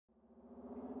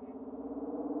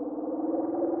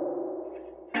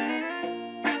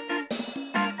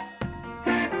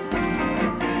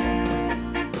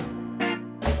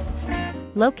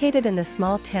Located in the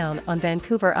small town on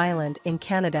Vancouver Island in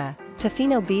Canada,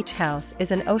 Tofino Beach House is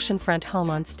an oceanfront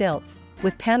home on stilts,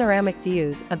 with panoramic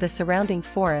views of the surrounding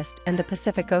forest and the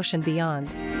Pacific Ocean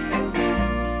beyond.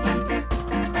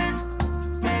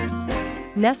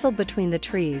 Nestled between the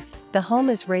trees, the home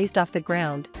is raised off the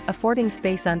ground, affording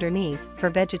space underneath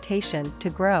for vegetation to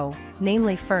grow,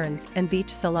 namely ferns and beach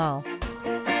salal.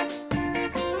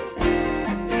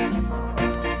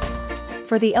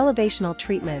 For the elevational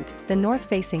treatment, the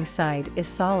north-facing side is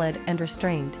solid and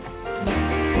restrained.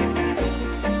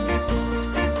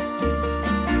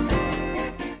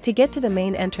 To get to the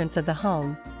main entrance of the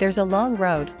home, there's a long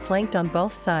road flanked on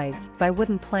both sides by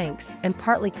wooden planks and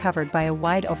partly covered by a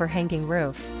wide overhanging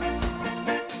roof.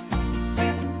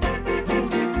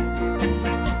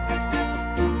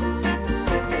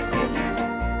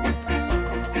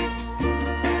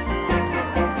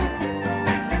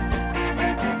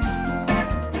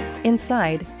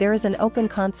 Inside, there is an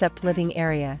open-concept living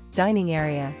area, dining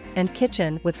area, and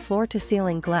kitchen with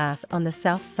floor-to-ceiling glass on the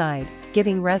south side,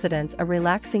 giving residents a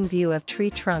relaxing view of tree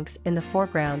trunks in the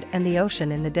foreground and the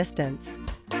ocean in the distance.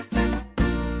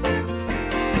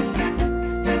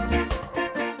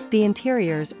 The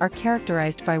interiors are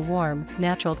characterized by warm,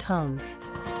 natural tones.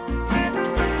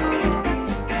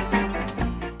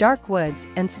 Dark woods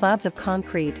and slabs of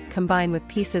concrete combine with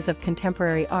pieces of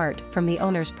contemporary art from the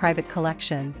owner's private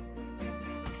collection.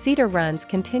 Cedar runs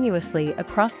continuously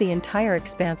across the entire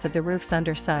expanse of the roof's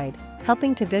underside,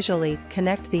 helping to visually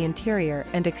connect the interior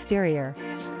and exterior.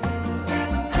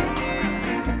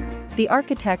 The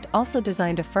architect also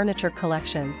designed a furniture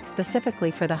collection specifically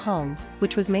for the home,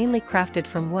 which was mainly crafted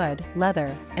from wood,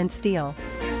 leather, and steel.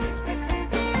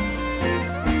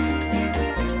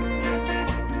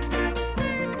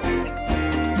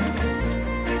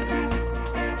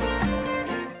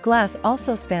 Glass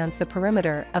also spans the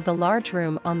perimeter of the large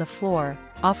room on the floor,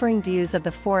 offering views of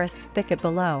the forest thicket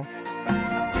below.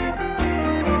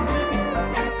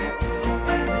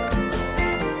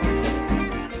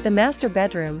 The master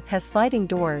bedroom has sliding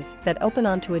doors that open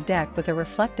onto a deck with a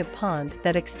reflective pond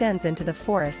that extends into the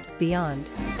forest beyond.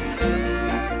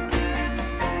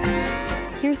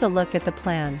 Here's a look at the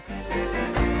plan.